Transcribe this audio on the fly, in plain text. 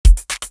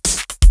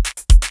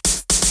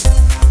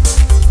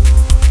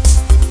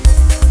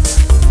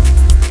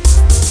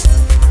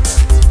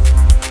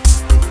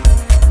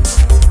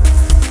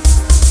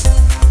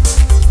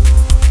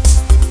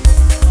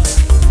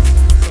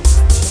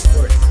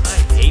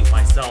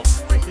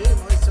myself. I hate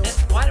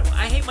myself. And why do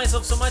I hate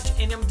myself so much?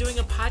 And I'm doing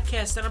a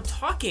podcast and I'm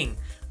talking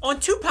on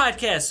 2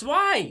 podcasts.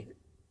 Why?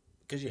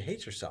 Because you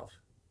hate yourself.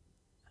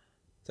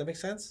 Does that make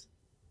sense?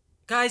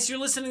 Guys, you're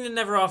listening to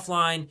Never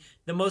Offline,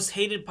 the most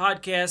hated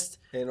podcast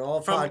In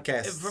all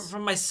podcasts.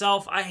 from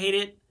myself. I hate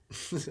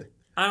it.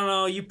 I don't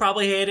know. You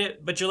probably hate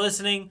it, but you're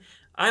listening.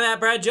 I'm at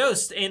Brad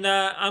Jost, and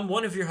I'm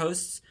one of your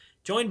hosts,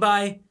 joined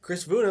by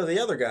Chris Vuna, the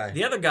other guy.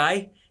 the other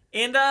guy.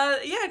 And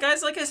yeah,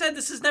 guys, like I said,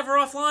 this is Never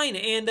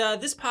Offline. And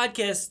this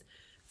podcast,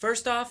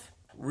 first off,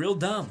 real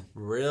dumb.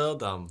 Real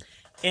dumb.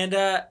 And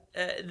the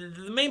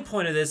main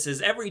point of this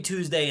is every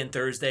Tuesday and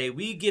Thursday,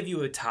 we give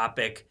you a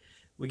topic.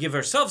 We give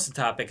ourselves a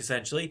topic,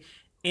 essentially.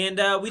 And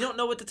we don't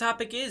know what the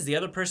topic is. The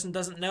other person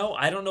doesn't know.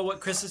 I don't know what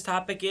Chris's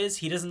topic is.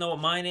 He doesn't know what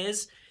mine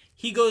is.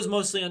 He goes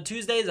mostly on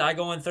Tuesdays. I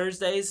go on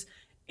Thursdays.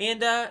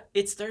 And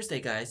it's Thursday,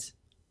 guys.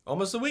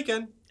 Almost the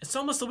weekend. It's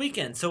almost the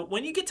weekend. So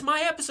when you get to my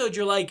episode,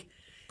 you're like,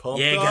 Pumped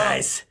yeah, up.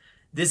 guys,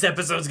 this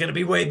episode's going to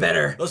be way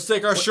better. Let's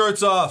take our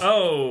shirts off.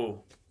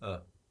 Oh.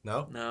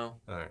 No? No.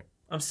 All right.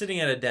 I'm sitting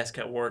at a desk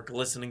at work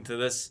listening to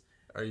this.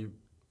 Are you...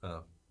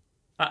 Oh.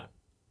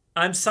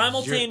 I'm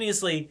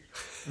simultaneously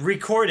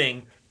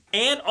recording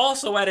and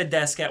also at a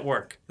desk at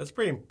work. That's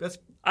pretty... That's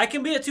I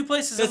can be at 2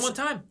 places at one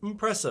time.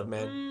 impressive,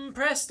 man.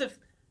 Impressive.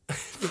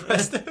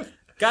 Impressive.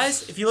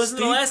 Guys, if you listen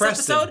to the Steve last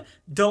Preston. episode,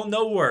 don't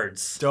know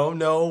words. Don't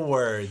know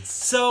words.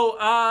 So,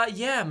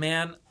 yeah,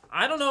 man.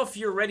 I don't know if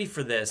you're ready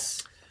for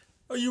this.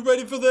 Are you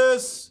ready for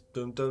this?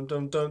 Dun, dun,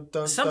 dun, dun,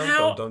 dun,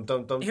 Somehow, dun,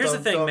 dun, dun, here's the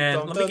dun, thing, dun, man.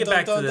 dun, Let me get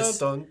back to dun, this.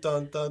 dun,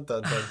 dun, dun,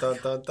 dun, dun,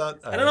 dun, dun.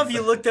 I don't know if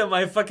you looked at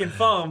my fucking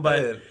phone, I but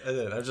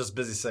did. I'm just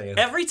busy singing.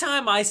 every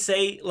time I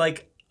say,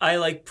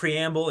 I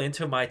preamble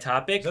into my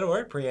topic, Is that a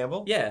word?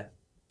 Preamble? yeah,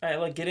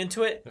 I get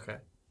into it, Okay.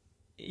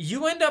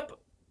 you end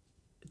up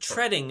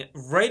treading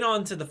right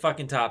onto the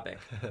fucking topic.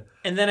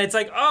 And then it's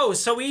like, oh,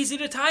 so easy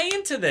to tie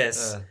into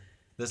this.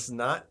 This is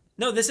not...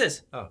 No, this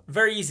is. Oh.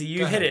 Very easy. You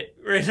Go hit ahead. it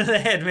right in the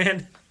head,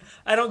 man.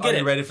 I don't get Are it.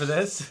 you ready for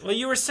this? Well,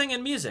 you were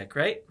singing music,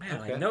 right? Man,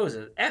 my Okay. nose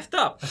is effed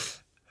up.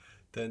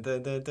 Dun,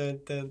 dun, dun, dun,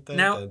 dun, dun,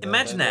 Now, dun, dun,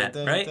 imagine dun, that,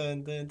 dun, right?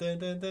 dun, dun, dun,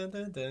 dun, dun,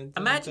 dun, dun,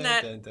 Imagine dun,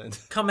 that dun, dun.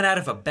 coming out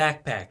of a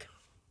backpack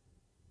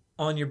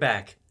on your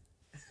back.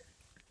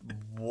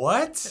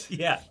 What?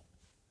 Yeah.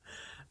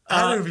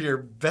 Out of your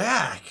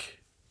back.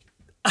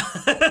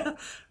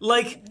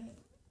 Like,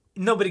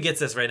 nobody gets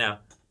this right now.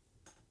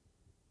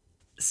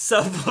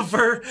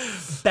 Subwoofer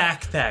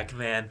backpack,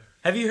 man.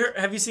 Have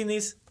you seen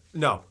these?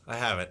 No, I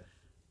haven't.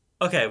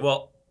 Okay,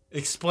 well,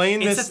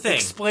 Explain It's this. a thing.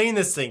 Explain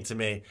this thing to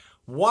me.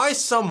 Why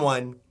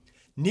someone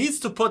needs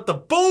to put the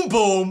boom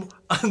boom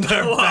on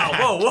their back?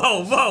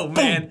 whoa,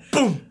 man.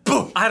 Boom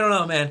boom. I don't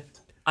know, man.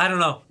 I don't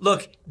know.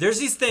 Look, there's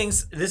these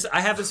things.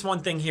 I have this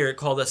one thing here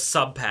called a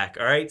sub pack.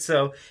 All right,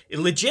 so it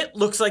legit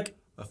looks like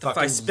if I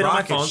fucking spit on my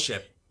rocket phone,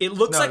 ship. it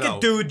looks like No.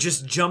 a dude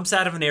just jumps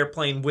out of an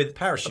airplane with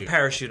Parachute. a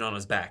parachute on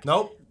his back.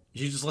 Nope.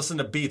 You just listen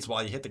to beats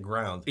while you hit the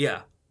ground.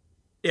 Yeah.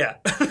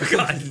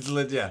 God.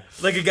 Yeah.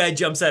 Like a guy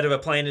jumps out of a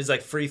plane and is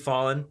like free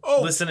falling,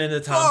 listening to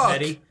Tom fuck.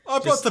 Petty. I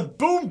brought the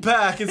boom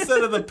pack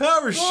instead of the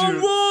parachute.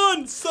 Wrong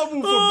one!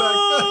 Subwoofer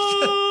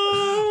back.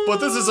 But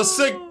this is a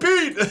sick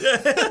beat.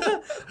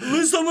 At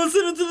least I'm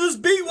listening to this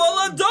beat while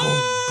I'm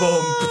done.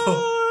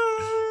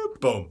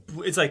 Boom,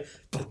 boom. It's like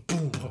boom,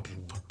 boom, boom,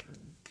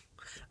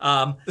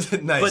 boom.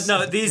 Nice. But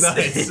no, these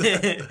Nice.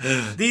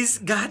 these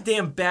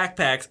goddamn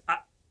backpacks.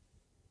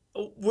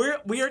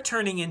 We are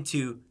turning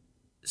into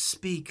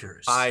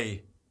speakers.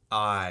 I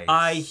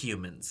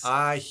humans.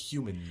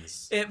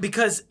 humans.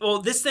 Because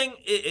this thing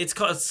it's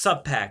called a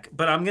sub pack,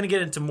 but I'm gonna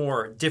get into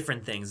more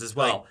different things as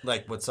well.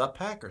 Like what's up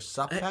pack or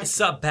sup pack?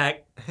 Sub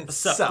pack,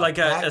 Sub like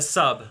pack? a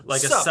sub, like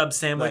Sub. a sub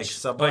sandwich, Like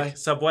Subway? like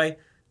Subway.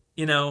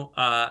 You know,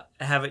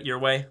 have it your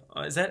way.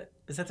 Is that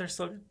their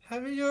slogan?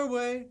 Have it your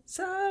way.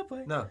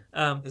 Subway. No.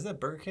 Um, Isn't that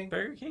Burger King?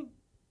 Burger King.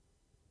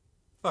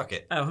 Fuck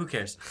it. Oh, who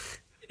cares?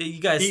 You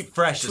guys Eat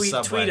fresh is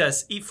Subway. tweet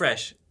us. Eat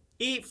fresh.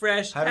 Eat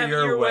fresh. Have it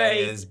your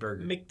way is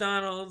Burger.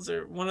 McDonald's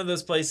or one of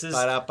those places.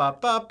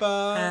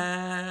 Ba-da-ba-ba-ba.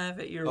 Have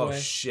it your Oh way.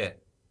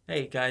 shit.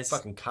 Hey guys.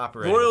 Fucking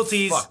copyright.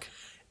 Royalties. Fuck.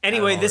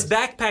 Anyway, I don't this know.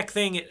 backpack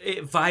thing,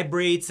 it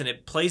vibrates and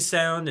it plays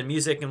sound and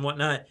music and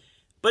whatnot.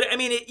 But I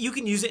mean, you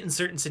can use it in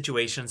certain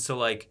situations. So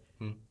like,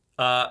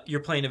 you're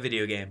playing a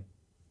video game.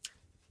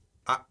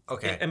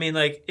 Okay. I mean,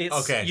 like, it's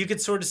Okay. you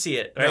could sort of see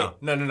it, right?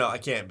 No. I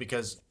can't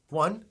because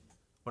one,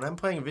 when I'm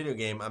playing a video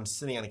game, I'm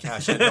sitting on the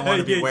couch. I don't want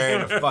to be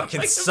wearing a fucking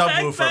Like a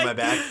subwoofer on my backpack.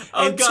 back.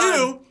 Oh, And God.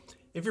 two,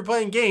 if you're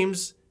playing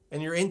games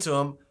and you're into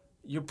them,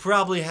 you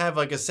probably have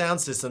like a sound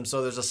system,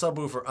 so there's a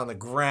subwoofer on the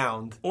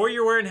ground Or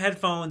you're wearing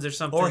headphones or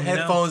something. or you know?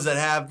 headphones that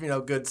have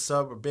good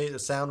sub or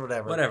bass sound,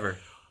 whatever. Whatever.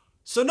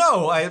 So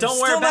no, I'm Don't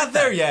wear still a not backpack.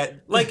 there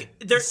yet. Like,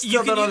 there, Still you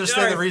can don't use-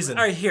 understand all the right, reason.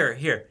 All right,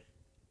 here.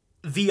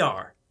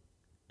 VR.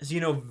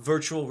 So,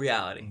 virtual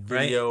reality,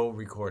 right? Video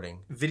recording.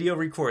 Video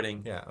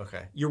recording. Yeah.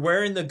 Okay. You're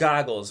wearing the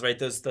goggles, right?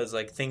 Those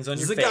like things on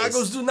your The face.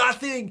 goggles do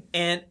nothing.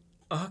 And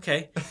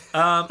okay,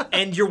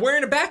 and you're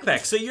wearing a backpack,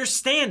 so you're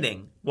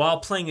standing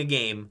while playing a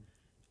game,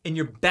 and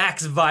your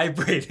back's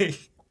vibrating.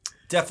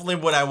 Definitely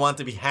what I want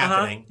to be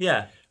happening.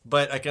 Yeah.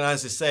 But I can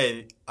honestly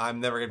say I'm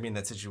never gonna be in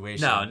that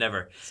situation. No,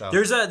 never. So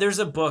There's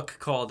a book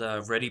called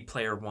Ready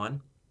Player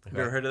One. Have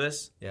you ever heard of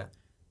this? yeah.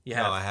 You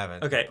No, have? I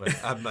haven't. Okay. But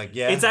I'm like,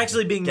 yeah. It's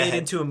actually being Go made ahead.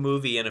 into a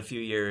movie in a few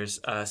years.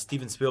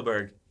 Steven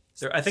Spielberg.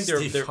 I think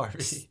Steve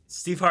Harvey.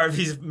 Steve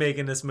Harvey's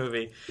making this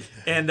movie,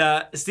 and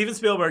Steven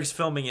Spielberg's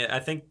filming it. I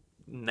think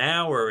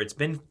now, or it's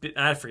been,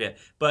 I forget,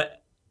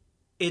 but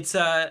it's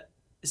set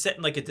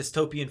in like a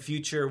dystopian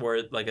future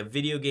where like a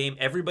video game.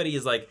 Everybody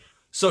is like,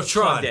 So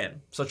Tron. plugged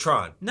in. So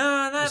Tron.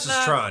 no, This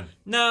is Tron.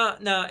 No.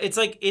 It's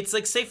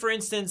like say for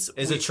instance,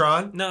 Is it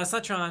Tron? No, it's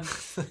not Tron.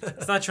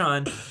 It's not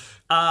Tron.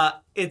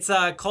 It's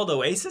called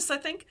Oasis, I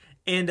think,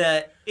 and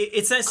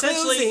it's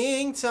essentially,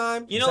 Closing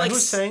time. you know, Is that like who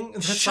sang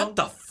that shut song?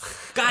 the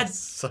God,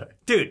 Sorry.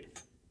 dude.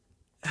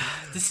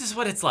 This is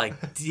what it's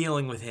like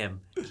dealing with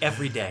him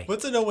every day.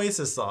 What's an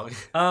Oasis song?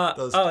 That's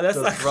those not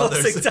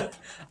brothers. closing time.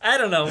 I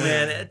don't know,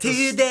 man.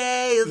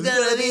 Today is It's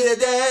gonna be the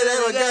day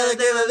that we're gonna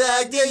give it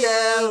back to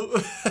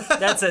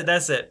you.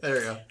 That's it. There we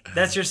go.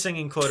 That's your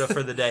singing quota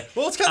for the day.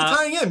 Well, it's kind of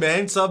tying in,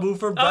 man.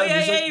 Subwoofer. Oh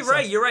yeah, you're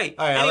right. You're right.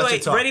 All right, I'll let Anyway,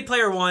 you talk. Ready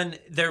Player One,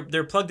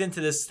 they're plugged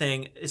into this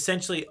thing.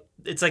 Essentially,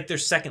 it's like their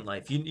Second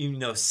Life. You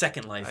know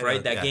Second Life, I know,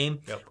 right? That yeah. game,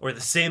 Yep. or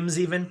The Sims,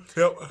 even.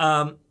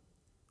 Yep.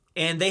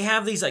 And they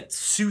have these like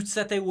suits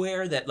that they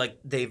wear that like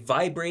they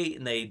vibrate,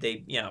 and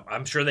they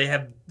I'm sure they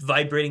have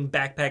vibrating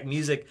backpack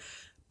music,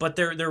 but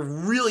they're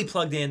really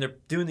plugged in. They're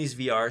doing these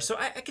VR, so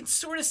I can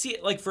sort of see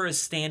it like for a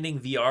standing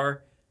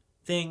VR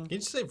thing. Can you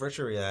just say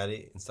virtual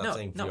reality and stop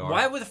saying No. VR?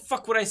 Why would the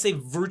fuck would I say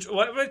virtual?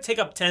 Why would I take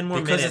up 10 more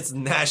Because minutes? it's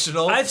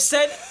national. I've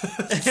said,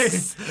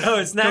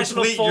 it's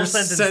National Complete Full your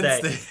Sentence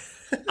sense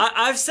Day.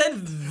 I've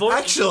said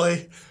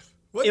Actually,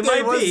 what it day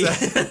might was be.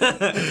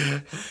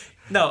 that?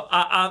 No,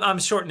 I'm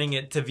shortening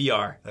it to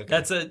VR. Okay.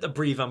 That's a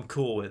brief I'm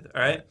cool with.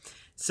 All right.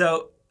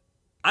 So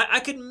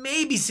I could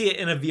maybe see it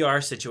in a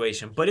VR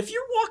situation, but if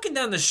you're walking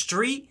down the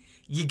street,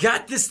 you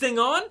got this thing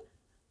on,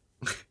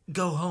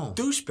 go home.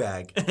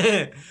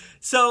 Douchebag.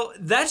 So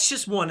that's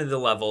just one of the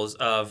levels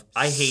of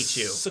I hate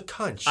you.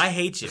 Suckunch. I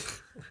hate you.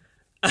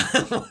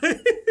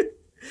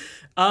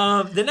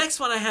 The next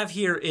one I have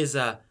here is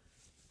a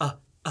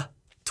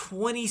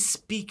 20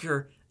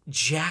 speaker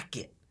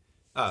jacket.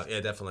 Oh, yeah,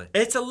 definitely.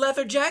 It's a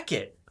leather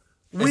jacket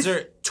with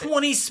there-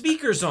 20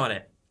 speakers on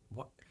it.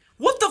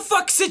 What the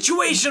fuck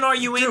situation are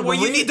you in Dude, where when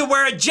you we- need to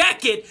wear a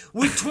jacket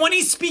with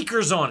 20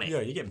 speakers on it? Yo,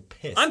 you're getting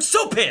pissed. I'm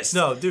so pissed.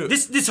 No, dude.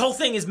 This whole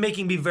thing is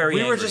making me very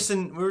we angry. were just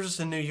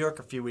in New York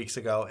a few weeks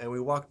ago, and we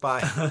walked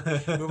by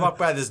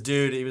this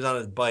dude. He was on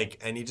his bike,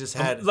 and he just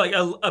had like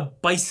a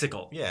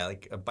bicycle.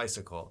 like a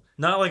bicycle.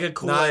 Not like a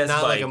cool Not ass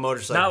like bike. a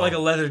motorcycle. Not like a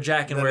leather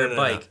jacket and No, wear no, a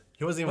no, no. bike.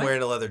 He wasn't even What?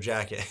 wearing a leather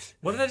jacket.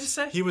 What did I just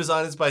say? He was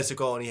on his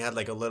bicycle, and he had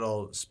like a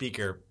little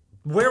speaker.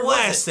 Where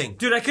blasting. was it?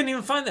 Dude, I couldn't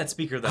even find that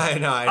speaker though. I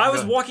know, I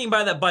was know. walking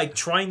by that bike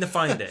trying to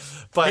find it.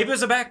 But- Maybe it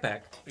was a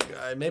backpack.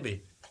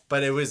 Maybe,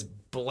 but it was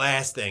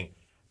blasting,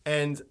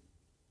 and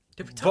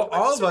Did we talk but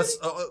about all this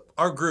of already? us,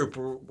 our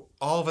group,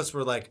 all of us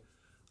were like,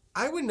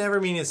 I would never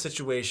be in a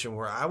situation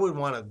where I would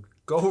want to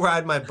go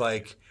ride my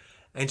bike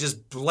and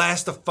just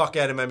blast the fuck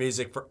out of my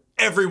music for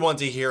everyone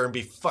to hear and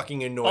be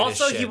fucking annoyed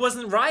Also, as shit. he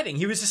wasn't riding.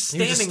 He was just He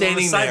standing, was just on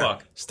the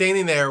sidewalk.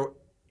 standing there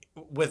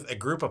with a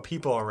group of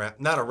people around,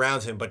 not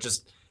around him, but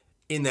just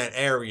in that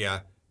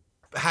area,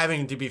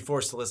 having to be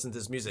forced to listen to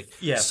his music.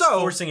 Yeah,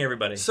 so forcing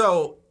everybody.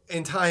 So,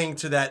 in tying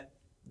to that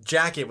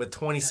jacket with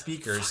 20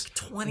 speakers,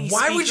 20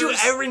 why would you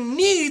speakers? ever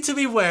need to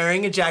be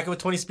wearing a jacket with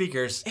 20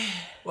 speakers?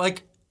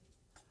 Like,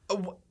 I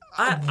don't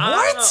know.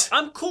 what?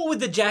 I'm cool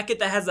with the jacket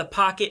that has a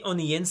pocket on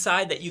the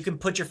inside that you can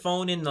put your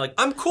phone in, like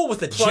I'm cool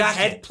with the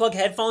jacket, plug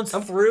headphones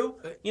through.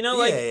 You know,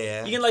 like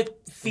yeah. you can like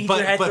feed your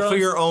but headphones. for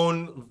your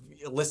own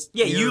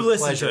Yeah, you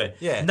listen pleasure. to it.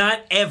 Yeah.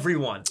 Not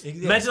everyone.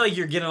 Yeah. Imagine like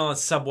you're getting on a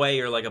subway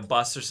or like a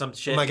bus or some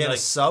shit. Am I and getting like,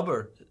 a sub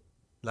or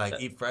like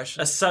eat fresh?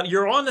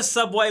 You're on the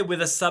subway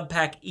with a sub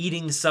pack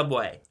eating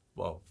Subway.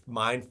 Whoa,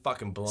 mind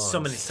fucking blown. So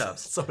many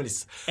subs. so many.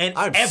 And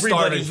I'm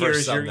everybody starving for a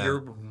hears sub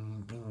your now.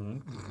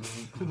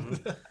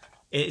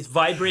 it's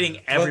vibrating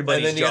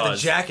everybody's and then you got the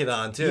jaws. jacket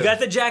on too. You got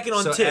the jacket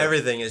on so too.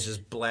 everything is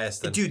just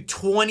blasted. Dude,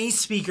 20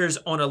 speakers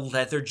on a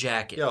leather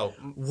jacket. Yo,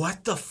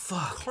 What the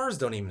fuck? cars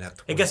don't even have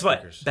 20 And guess what?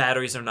 speakers.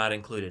 Batteries are not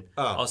included.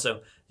 Oh.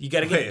 Also, you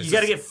gotta Wait, get is you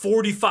gotta this- get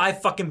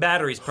 45 fucking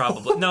batteries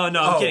probably. No, I'm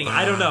Oh. kidding.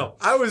 I don't know.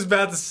 I was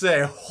about to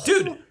say,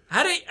 Dude,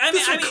 how do I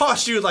this mean, would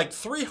cost you like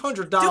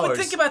 $300. dude, but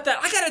think about that.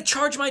 I gotta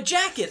charge my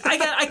jacket.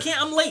 I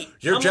can't. I'm late.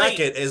 Your I'm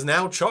jacket is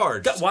now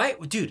charged. Late. Why,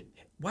 dude?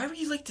 Why were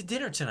you late to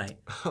dinner tonight?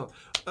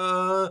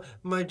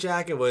 My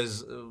jacket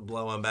was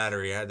low on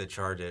battery. I had to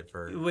charge it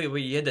for. Wait,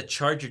 you had to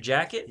charge your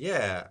jacket?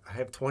 Yeah, I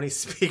have 20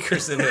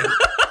 speakers in it.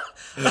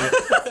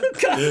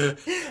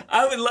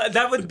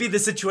 That would be the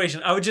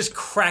situation. I would just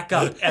crack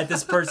up at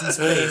this person's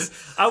face.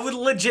 I would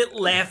legit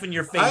laugh in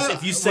your face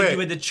if you said wait. you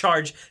had to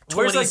charge 20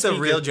 Where's like speakers.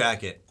 the real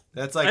jacket?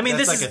 That's like I mean,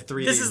 that's this like is a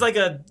 3D. this is like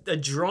a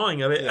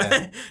drawing of it.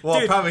 Yeah. Well,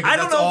 Dude, probably 'cause I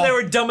don't that's know if they all-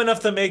 were dumb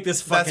enough to make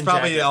this fucking That's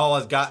probably jacket. all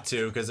it got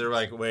to because they're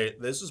like,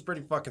 wait, this is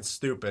pretty fucking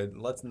stupid.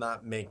 Let's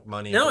not make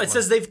money. No, and it put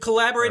says money- they've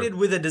collaborated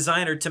with a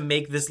designer to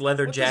make this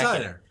leather What jacket.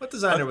 designer? What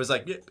designer was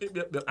like? Yep, yep,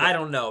 yep, yep. I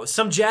don't know.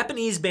 Some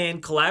Japanese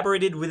band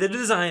collaborated with a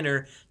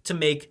designer to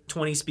make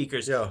 20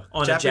 speakers Yo,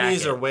 on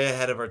Japanese a are jacket. way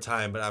ahead of our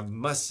time, but I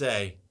must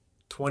say,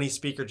 20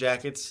 speaker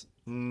jackets.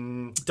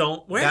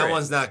 Don't wear that it.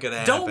 one's not gonna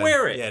happen. Don't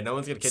wear it. Yeah, no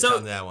one's gonna catch So on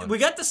to that one. we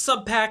got the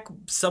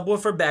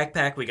subwoofer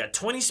backpack. We got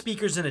 20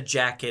 speakers in a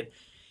jacket.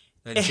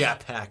 And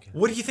jetpack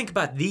What do you think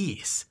about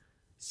these?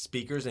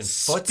 speakers and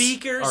foots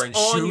Speakers are in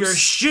on shoes. your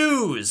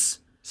shoes.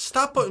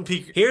 Stop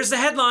putting Here's the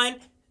headline.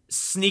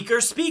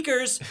 Sneaker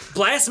speakers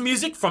blast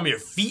music from your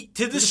feet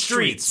to the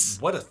streets.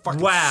 What a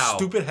fucking Wow.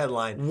 stupid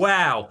headline.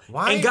 Wow.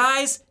 Why? And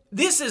guys,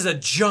 this is a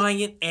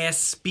giant ass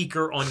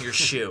speaker on your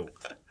shoe.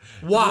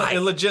 Why? It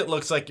legit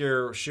looks like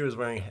your shoe is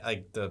wearing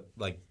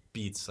like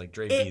Beats, like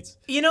Dre Beats.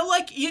 You know,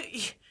 like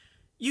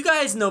you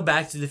guys know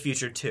Back to the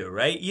Future too,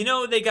 right? You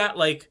know they got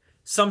like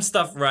some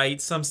stuff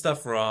right, some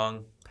stuff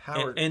wrong.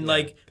 Power- and yeah.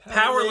 like Power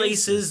power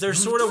laces, laces. they're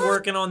sort of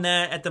working on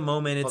that at the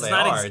moment. It's Well, they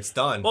not are. It's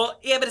done. Well,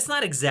 yeah, but it's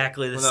not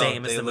exactly the Well, no,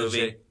 same as they the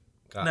movie. legit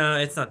got- No,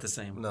 it's not the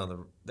same.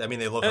 No, I mean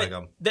they look I like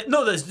mean, them.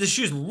 no, the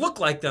shoes look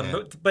like them,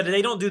 Yeah. but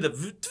they don't do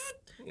the.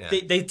 Yeah.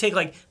 They take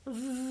like.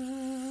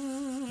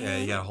 Yeah,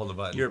 you gotta hold the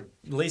button. Your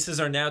laces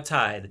are now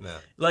tied. Yeah.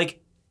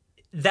 Like,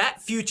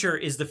 that future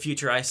is the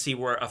future I see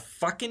where a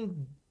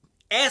fucking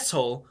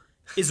asshole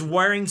is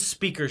wearing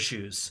speaker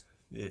shoes.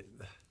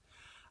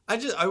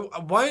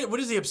 Why? What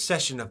is the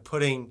obsession of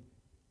putting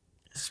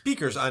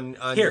speakers on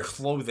Here. your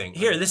clothing?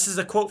 Here, this is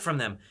a quote from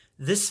them.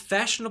 This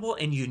fashionable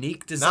and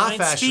unique design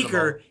fashionable.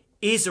 speaker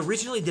is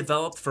originally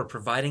developed for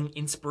providing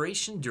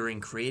inspiration during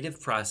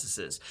creative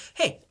processes.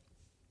 Hey,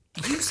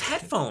 use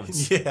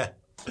headphones. Yeah.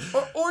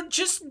 or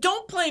just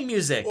don't play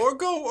music. Or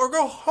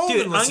go home.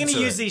 Dude, and I'm listen going to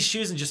to use it. these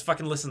shoes and just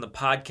fucking listen to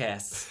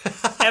podcasts.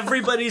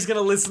 Everybody's going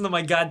to listen to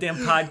my goddamn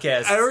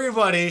podcast.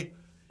 Everybody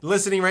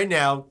listening right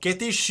now, get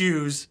these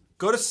shoes.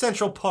 Go to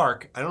Central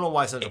Park. I don't know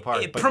why Central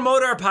Park, but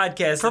Promote our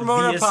podcast.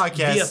 Promote our via,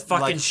 podcast, via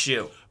fucking like-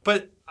 shoe.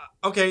 But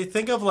okay,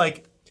 think of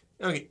like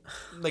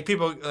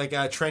people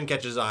like trend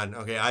catches on.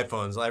 Okay,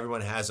 iPhones,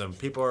 everyone has them.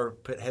 People are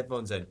put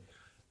headphones in.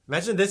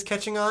 Imagine this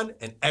catching on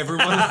and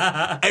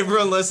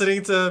everyone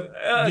listening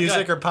to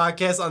music or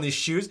podcasts on these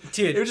shoes.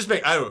 Dude. It would just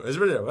make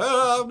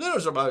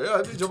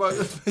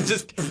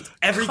just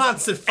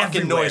constant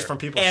fucking noise from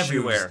people's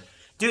everywhere. shoes.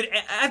 Dude,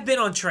 I've been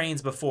on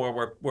trains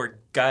before where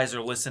guys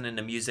are listening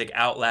to music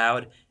out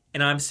loud,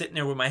 and I'm sitting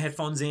there with my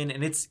headphones in,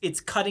 and it's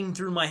cutting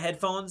through my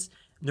headphones.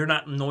 They're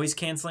not noise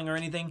canceling or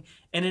anything,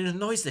 and it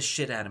annoys the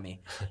shit out of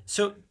me.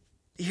 So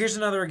here's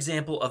another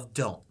example of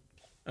don't.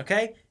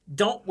 Okay?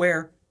 Don't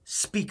wear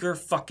speaker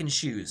fucking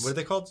shoes. What are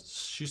they called?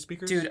 Shoe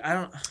speakers? Dude, I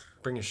don't...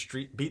 Bring your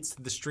street beats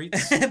to the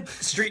streets.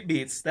 Street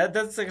beats.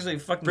 That's actually a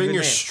fucking Bring good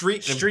your name.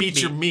 street and beat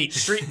your meat.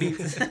 Street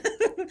beats.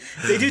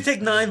 They do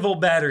take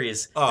 9-volt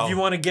batteries. Oh. If you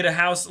want to get a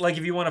house, like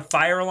if you want a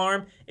fire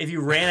alarm, if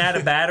you ran out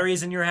of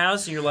batteries in your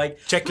house and you're like,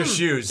 Check your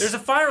shoes. there's a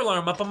fire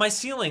alarm up on my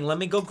ceiling. Let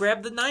me go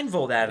grab the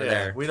 9-volt out of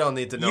there. We don't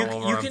need to know You- when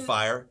you we're on can-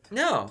 fire.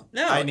 No.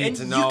 I need and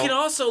to You know- can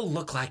also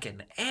look like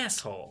an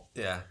asshole.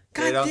 Yeah.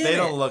 God They don't damn they it.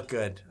 don't look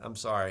good. I'm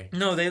sorry.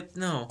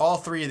 No. All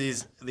three of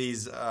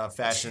these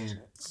fashion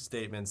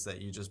statements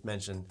that you just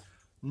mentioned,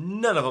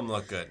 none of them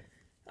look good.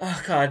 Oh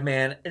God,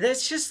 man,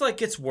 that's just like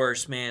gets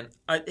worse, man.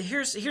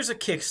 Here's a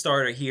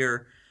Kickstarter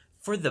here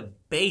for the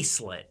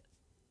baselet.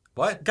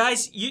 What?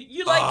 Guys,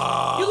 you like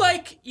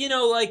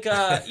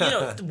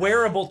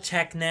wearable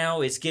tech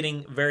now is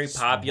getting very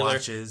popular.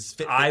 Watches,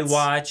 Fitbits.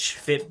 iWatch,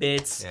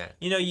 Fitbits. Yeah.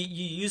 You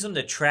use them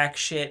to track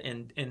shit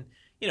and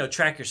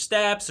track your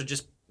steps or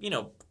just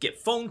get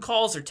phone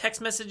calls or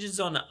text messages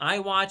on the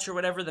iWatch or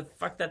whatever the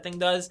fuck that thing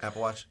does.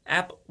 Apple Watch.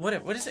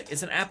 What is it?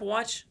 Is it an Apple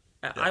Watch?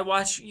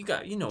 iWatch.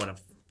 You know what I'm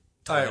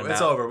All right, talking it's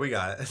about. over. We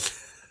got it.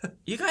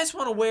 You guys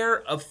want to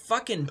wear a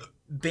fucking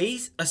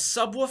a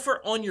subwoofer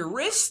on your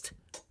wrist?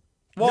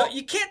 Well- No,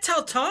 you can't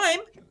tell time.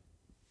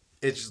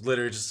 It's just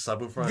literally just a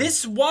subwoofer.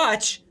 This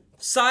watch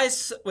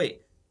size,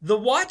 the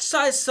watch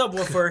size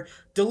subwoofer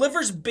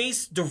delivers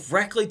bass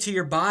directly to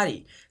your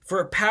body for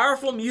a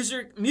powerful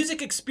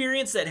music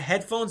experience that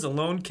headphones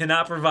alone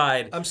cannot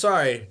provide. I'm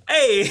sorry,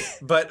 Hey,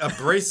 but a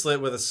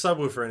bracelet with a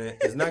subwoofer in it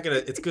is not gonna.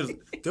 It's good.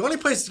 The only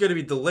place it's gonna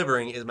be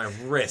delivering is my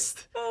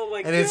wrist. oh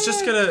my god, And it's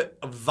just gonna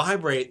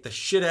vibrate the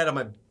shit out of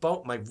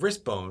my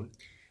wrist bone,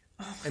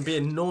 and be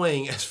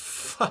annoying as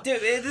fuck. Dude,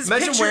 this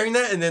Imagine picture- wearing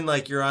that, and then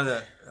like you're on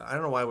a. I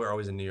don't know why we're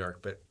always in New York,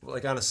 but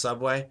like on a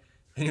subway,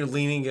 and you're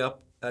leaning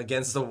up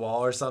against the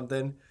wall or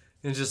something,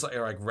 and just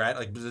like rat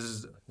like this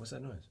is what's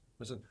that noise?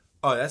 What's that?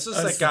 Oh, that's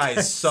just that guy's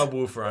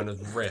subwoofer on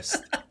his wrist.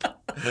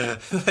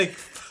 Like,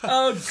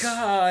 Oh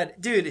god,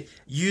 dude!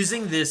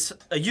 Using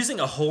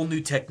a whole new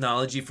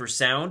technology for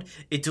sound,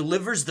 it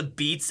delivers the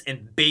beats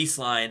and bass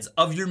lines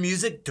of your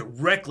music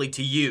directly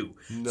to you,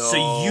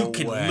 so you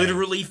can way.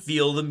 literally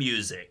feel the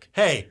music.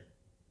 hey,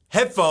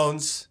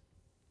 headphones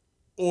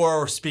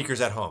or speakers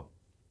at home.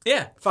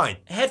 Yeah. Fine.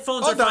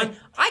 Headphones All are done. fine.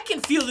 I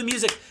can feel the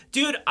music.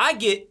 Dude, I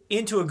get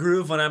into a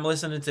groove when I'm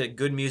listening to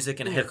good music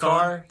in a your headphone.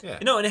 car? Yeah.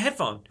 No, in a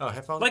headphone. Oh,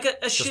 headphone? Like a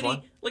Just shitty,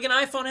 one? like an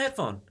iPhone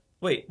headphone.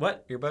 Wait,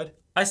 what? Earbud?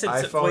 I said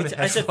iPhone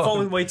I said headphone.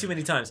 phone way too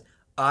many times.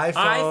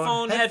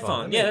 iPhone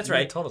headphone. That Yeah, that's made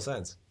right. total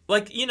sense.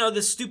 Like,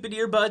 the stupid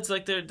earbuds,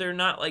 like they're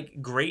not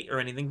like great or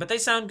anything, but they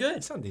sound good.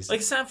 They sound decent. Like,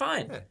 they sound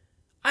fine. Yeah.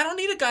 I don't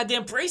need a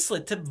goddamn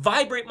bracelet to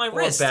vibrate my Or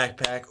wrist. a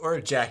backpack, or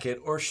a jacket,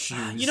 or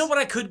shoes. You know what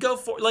I could go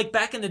for? Like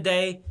back in the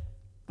day,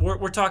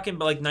 we're talking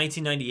about like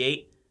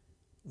 1998,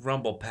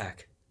 Rumble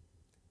Pack.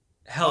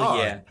 Hell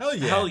yeah. Hell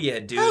yeah. Hell yeah,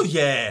 dude. Hell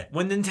yeah.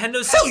 When Nintendo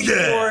Hell 64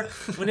 yeah.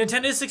 when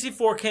Nintendo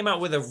 64 came out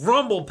with a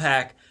Rumble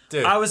Pack,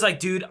 Dude. I was like,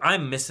 dude,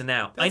 I'm missing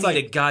out. I That's need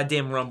like- a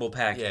goddamn Rumble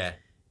Pack. Yeah.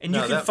 And No,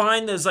 you can that-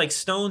 find those like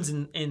stones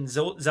in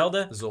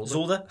Zelda.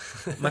 Zelda?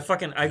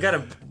 I got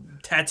a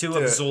tattoo of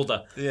Dude.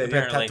 Zelda. Yeah,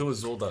 apparently. tattoo of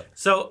Zelda.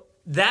 So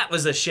that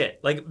was a shit.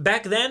 Like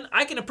back then,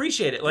 I can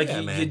appreciate it. Like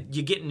Yeah, man.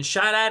 you getting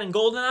shot at in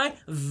GoldenEye.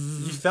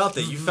 You felt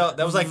it. You felt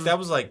that was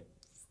like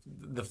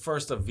the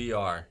first of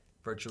VR,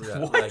 virtual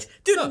reality. What, Like,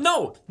 dude?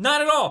 No,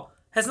 not at all.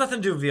 Has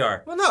nothing to do with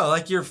VR. Well, no,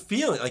 like you're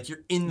feeling like you're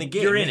in the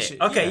game. You're in Makes it.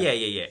 you- Okay,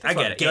 yeah. That's I why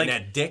get I'm it. Getting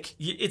Like, that dick.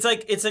 it's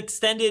like it's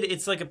extended.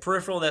 It's like a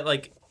peripheral that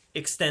like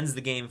extends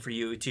the game for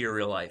you to your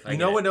real life. You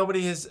know what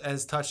nobody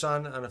has touched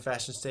on a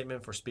fashion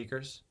statement for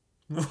speakers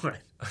What?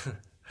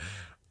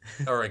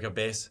 or like a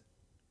bass?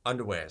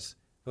 Underwears.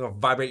 They're gonna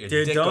vibrate your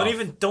Dude, dick don't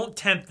off. don't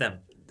tempt them.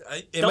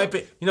 It might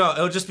be.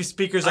 It'll just be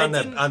speakers I on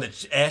the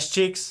didn't- ass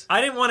cheeks. I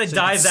didn't want to So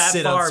you dive can that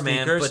sit on far, man,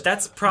 speakers. but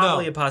that's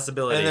probably No. a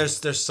possibility. And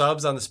there's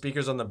subs on the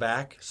speakers on the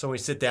back. So when we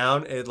sit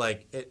down,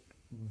 it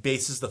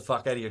bases the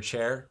fuck out of your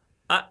chair.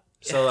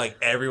 So like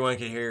everyone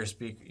can hear your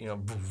speak.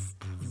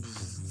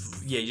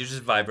 Yeah, you're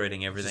just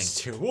vibrating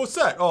everything. What's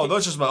that? Oh,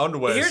 that's just my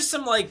underwear. Here's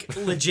some like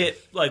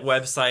legit like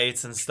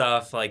websites and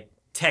stuff like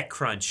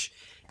TechCrunch.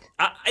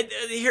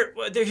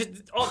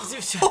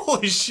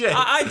 Holy shit!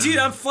 Dude,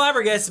 I'm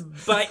flabbergasted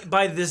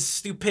by this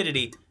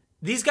stupidity.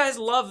 These guys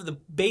love the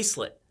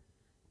baselet.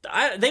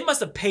 They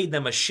must have paid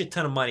them a shit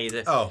ton of money.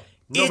 Oh,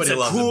 nobody It's a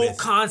loves cool the bass.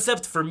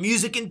 concept for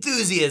music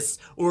enthusiasts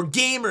or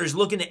gamers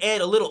looking to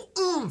add a little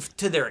oomph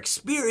to their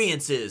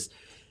experiences.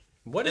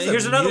 What is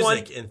Here's a another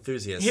music one.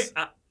 enthusiast?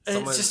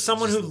 It's just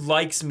someone who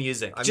likes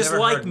music. I've Just never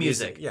like heard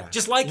music. music. Yeah.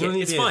 Just like You don't it.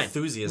 need It's to be an fine.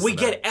 enthusiast We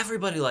about get it.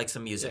 everybody likes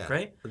some music,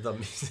 right? The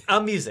music.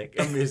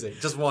 Music. Music.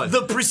 Just one.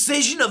 The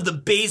precision of the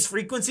bass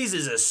frequencies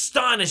is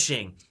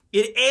astonishing.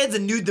 It adds a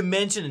new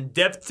dimension and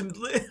depth to.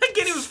 I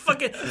can't even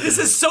fucking. This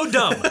is so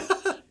dumb.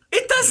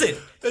 It doesn't. It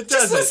Just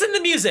doesn't. listen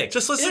to music.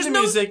 Just listen There's to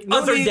no music. No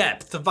other need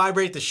depth. to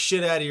vibrate the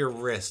shit out of your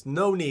wrist.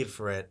 No need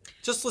for it.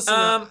 Just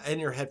listen in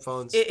your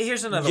headphones.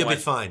 Here's another You'll one.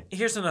 be fine.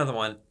 Here's another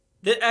one.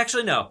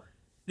 Actually, no.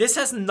 This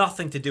has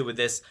nothing to do with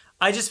this.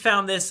 I just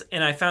found this,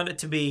 and I found it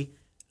to be.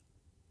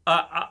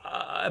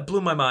 It blew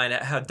my mind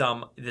at how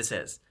dumb this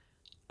is.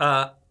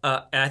 And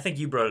I think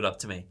you brought it up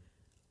to me.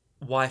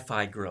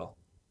 Wi-Fi grill.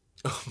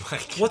 Oh my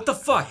god. What the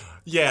fuck?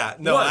 Yeah.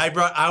 No. What?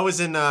 I was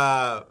in One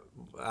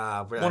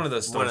of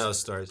those stores. One of those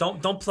stores.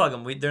 Don't plug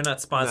them. They're not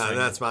sponsoring. No, you.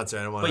 not sponsored.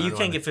 I don't want. But you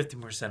can get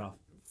 15% off.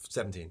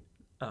 17.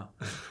 Oh.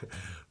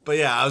 But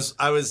yeah,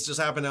 I was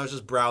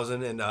just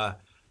browsing and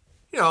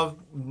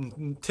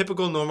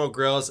typical normal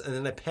grills, and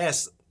then I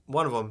passed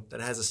one of them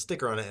that has a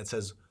sticker on it and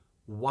says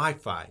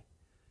Wi-Fi.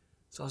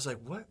 So I was like,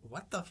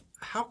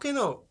 how can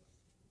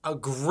a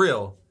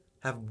grill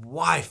have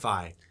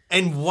Wi-Fi?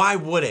 And why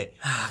would it?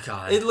 Oh,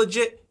 God. It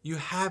legit,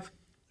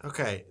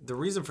 the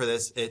reason for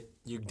this,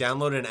 you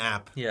download an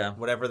app, Yeah.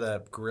 whatever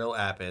the grill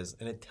app is,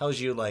 and it tells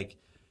you like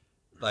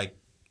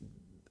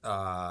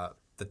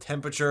the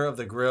temperature of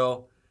the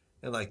grill,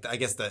 and like I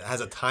guess that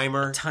has a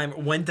timer. Time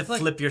when to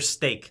flip your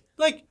steak.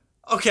 Like,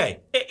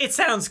 okay, It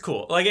sounds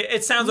cool. Like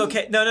it sounds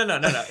okay. No.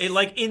 It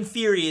like in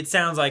theory, it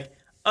sounds like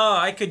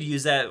I could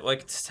use that.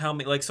 Like to tell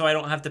me like so I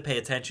don't have to pay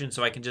attention,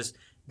 so I can just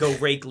go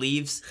rake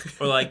leaves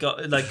or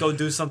go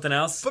do something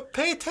else. but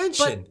pay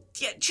attention.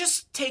 But yeah,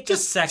 just take a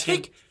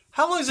second.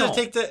 How long does it Don't.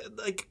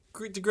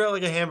 take to grill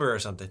like a hamburger or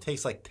something? It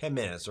takes like 10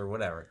 minutes or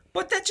whatever.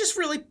 But that just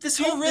really this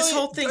Are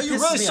whole thing Are you pisses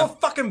really me so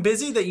off. fucking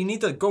busy that you need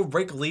to go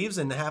rake leaves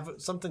and have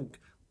something?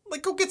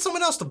 Like, go get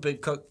someone else to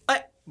cook.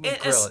 Grill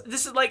it.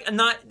 This is like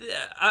not.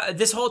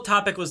 This whole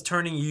topic was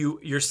turning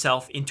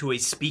yourself into a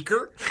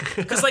speaker,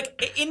 because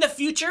like in the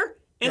future,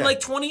 in Yeah. like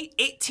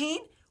 2018,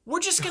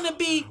 we're just gonna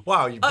be.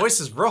 Wow, your voice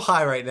is real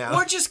high right now.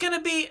 We're just gonna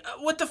be.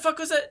 What the fuck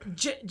was that?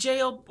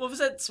 JL. What was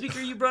that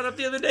speaker you brought up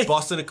the other day?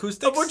 Boston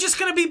Acoustics? We're just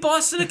gonna be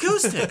Boston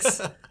Acoustics.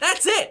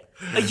 That's it.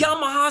 A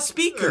Yamaha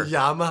speaker.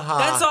 Yamaha.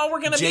 That's all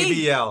we're gonna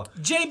be. JBL.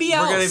 JBL.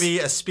 We're going to be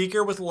a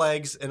speaker with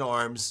legs and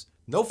arms.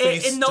 No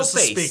face, and no just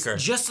face. a speaker.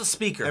 Just a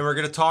speaker. And we're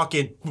going to talk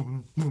in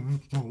boom,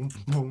 boom, boom,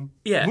 boom.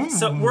 Yeah,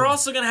 so we're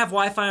also going to have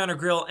Wi-Fi on our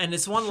grill, and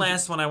it's one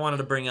last one I wanted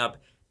to bring up.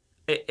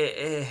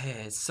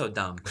 It's so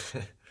dumb.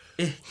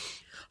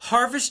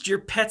 Harvest your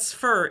pet's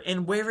fur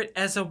and wear it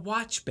as a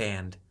watch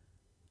band.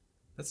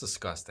 That's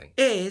disgusting.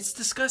 It's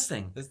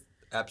disgusting. It's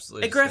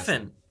absolutely Hey,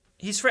 disgusting.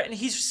 Griffin,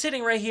 he's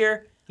sitting right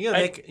here. You're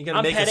gonna make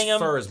I'm his petting him,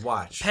 fur his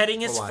watch.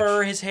 petting his A watch.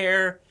 fur, his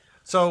hair.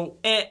 So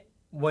And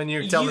when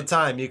you tell the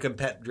time, you can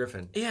pet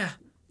Griffin. Yeah.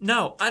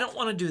 No, I don't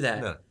want to do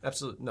that. No,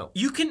 absolutely no.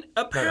 You can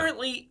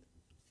apparently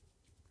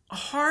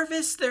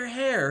harvest their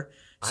hair.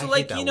 So, I like,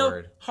 hate that you know,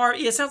 word.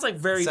 it sounds like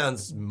very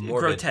Sounds morbid.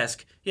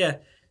 grotesque. Yeah.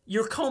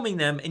 You're combing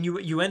them and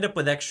you end up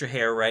with extra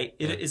hair, right?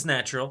 It is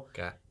natural.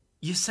 Okay.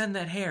 You send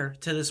that hair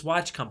to this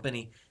watch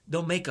company.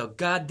 They'll make a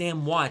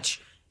goddamn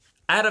watch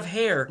out of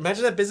hair.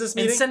 Imagine that business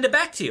meeting. And send it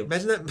back to you.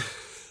 Imagine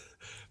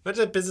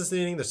that business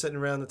meeting. They're sitting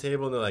around the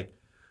table and they're like,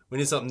 "We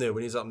need something new.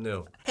 We need something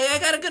new." Hey, I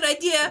got a good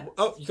idea.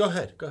 Oh, go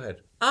ahead. Go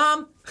ahead.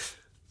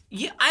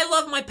 Yeah, I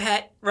love my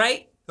pet,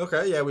 right?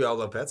 Okay. Yeah, we all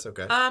love pets.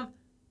 Okay. I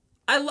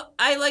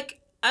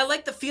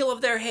like the feel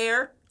of their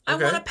hair. I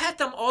Okay. want to pet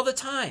them all the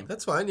time.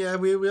 That's fine. Yeah,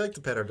 we like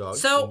to pet our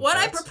dogs. So and what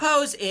I cats.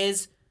 propose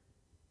is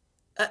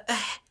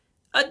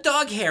a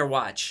dog hair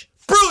watch.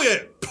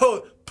 Brilliant.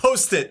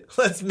 Post it.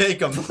 Let's make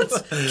them.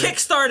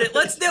 Kickstart it.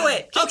 Let's do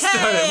it. Okay.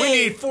 Kickstart it. We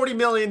need $40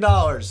 million.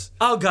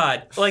 Oh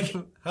God! Like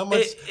How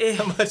much?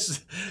 How much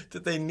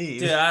did they need?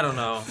 Dude, I don't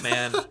know,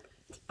 man.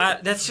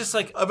 That's just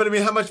like. But I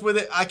mean, how much would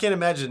it? I can't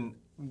imagine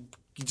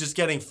just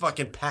getting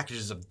fucking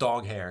packages of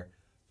dog hair.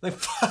 Like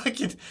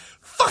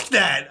fuck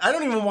that! I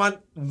don't even want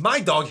my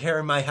dog hair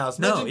in my house.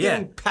 Imagine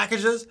getting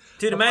packages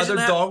Dude, of imagine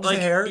other that, dogs' like,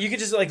 hair. You could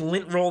just like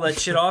lint roll that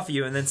shit off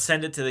you and then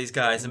send it to these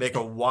guys and make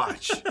a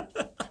watch.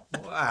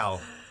 Wow,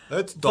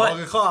 that's dog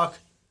o'clock.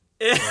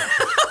 Dog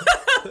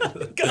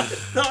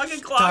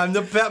o'clock. Time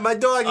to pet my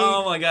doggy.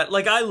 Oh my God!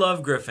 Like, I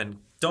love Griffin.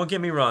 Don't get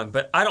me wrong,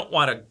 but I don't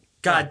want a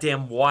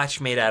goddamn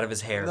watch made out of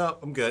his hair. No,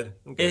 I'm good.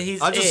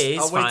 He's I'll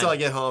fine. wait till I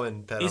get home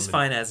and pet him. He's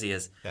fine as he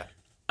is. Yeah.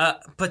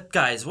 But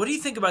guys, what do you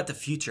think about the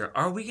future?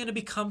 Are we going to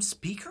become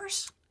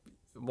speakers?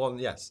 Well,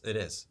 yes, it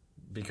is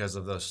because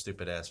of those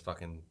stupid ass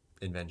fucking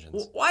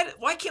inventions.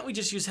 Why can't we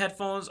just use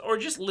headphones or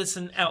just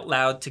listen out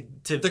loud to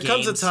There games?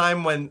 comes a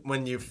time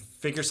when you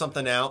figure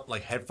something out,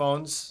 like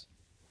headphones.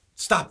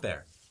 Stop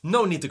there.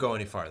 No need to go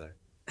any farther.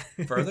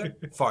 Further?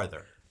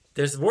 Farther.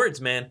 There's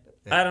words, man.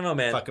 Yeah. I don't know,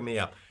 man. Fucking me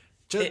up.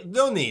 Just,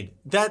 no need.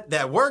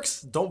 That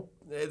works. Don't.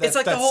 It's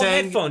like the whole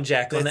headphone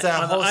jack on the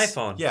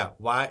iPhone. Yeah.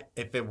 Why?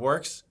 If it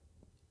works.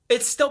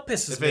 It still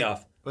pisses me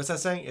off. What's that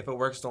saying? If it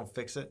works, don't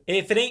fix it.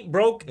 If it ain't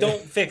broke, don't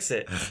fix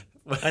it.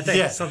 I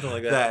think something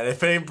like that.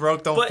 If it ain't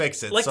broke, don't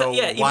fix it. Like so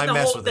why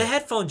mess with it? The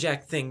headphone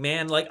jack thing,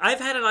 man. Like, I've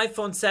had an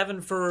iPhone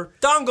 7 for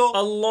dongle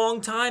a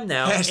long time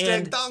now.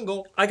 Hashtag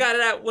dongle. I got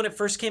it out when it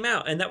first came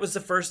out, and that was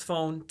the first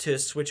phone to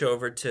switch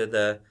over to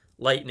the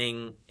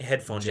Lightning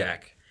headphone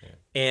jack. Yeah.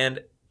 And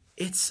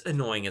it's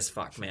annoying as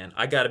fuck, man.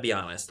 I gotta be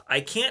honest.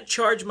 I can't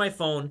charge my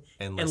phone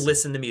and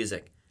listen to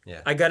music.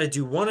 Yeah. I gotta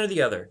do one or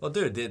the other. Well,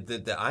 dude,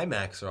 the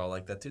iMacs are all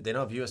like that too. They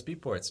don't have USB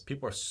ports.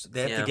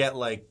 They have to get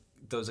like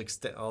those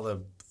all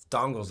the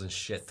dongles and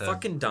shit.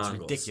 Fucking dongles. It's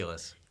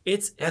ridiculous.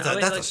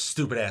 That's a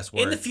stupid ass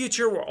word. In the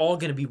future, we're all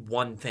gonna be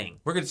one thing.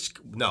 You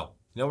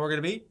know what we're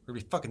gonna be? We're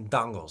gonna be fucking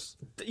dongles.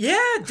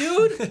 Yeah,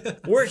 dude.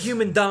 We're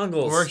human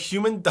dongles. We're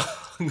human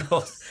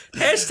dongles.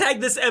 Hashtag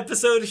this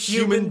episode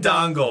human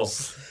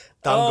dongles.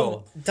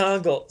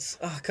 Dongles.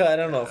 Oh God, I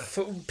don't know.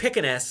 Pick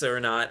an S or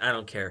not. I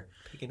don't care.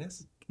 Pick an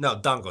S? No,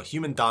 dongle.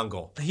 Human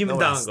dongle. Human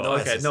dongle.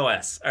 Okay, no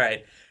S. All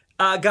right.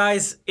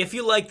 Guys, if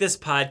you like this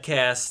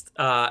podcast,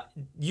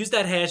 use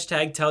that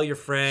hashtag, tell your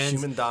friends.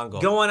 Human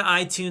dongle. Go on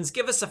iTunes,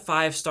 give us a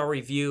 5-star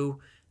review.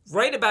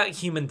 Write about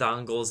human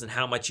dongles and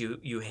how much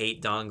you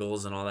hate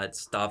dongles and all that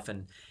stuff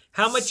and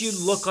how much you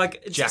look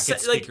like.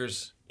 Jacket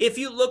speakers. If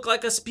you look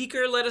like a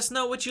speaker, let us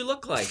know what you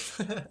look like.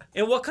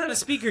 And what kind of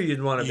speaker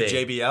you'd want to be.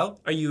 JBL?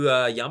 Are you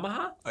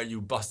Yamaha? Are you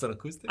Boston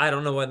Acoustic? I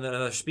don't know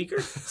another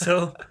speaker.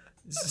 So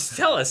just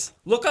tell us.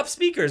 Look up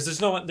speakers. There's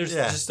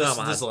just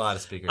Yamaha. There's a lot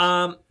of speakers.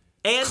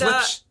 And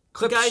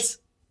Clips. Guys,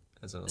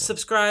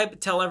 subscribe,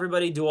 tell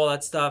everybody, do all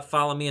that stuff.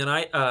 Follow me on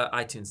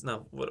iTunes.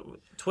 No,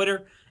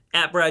 Twitter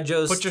 @Brad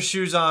Joes. Put your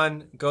shoes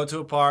on, go to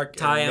a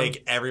park, and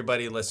make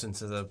everybody listen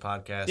to the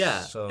podcast. Yeah,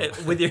 so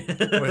with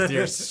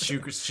your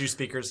shoe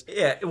speakers.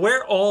 Yeah,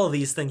 wear all of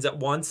these things at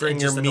once. Bring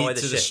and just your annoy meat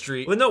the to shit. the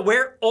street. Well, no,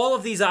 wear all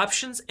of these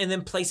options and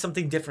then play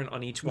something different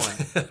on each one.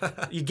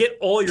 You get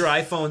all your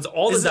iPhones,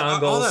 all the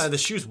dongles. Are the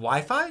shoes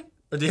Wi-Fi?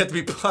 Or do you have to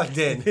be plugged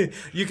in?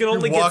 You can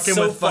only get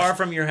so far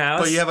from your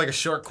house. But you have like a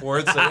short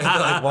cord, so you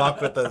have to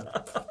walk with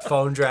the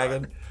phone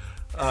dragging.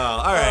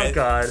 All right. Oh,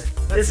 God.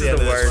 This is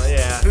the worst.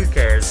 Yeah. Who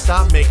cares?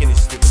 Stop making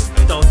these stupid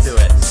things. Don't do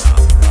it.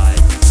 Stop.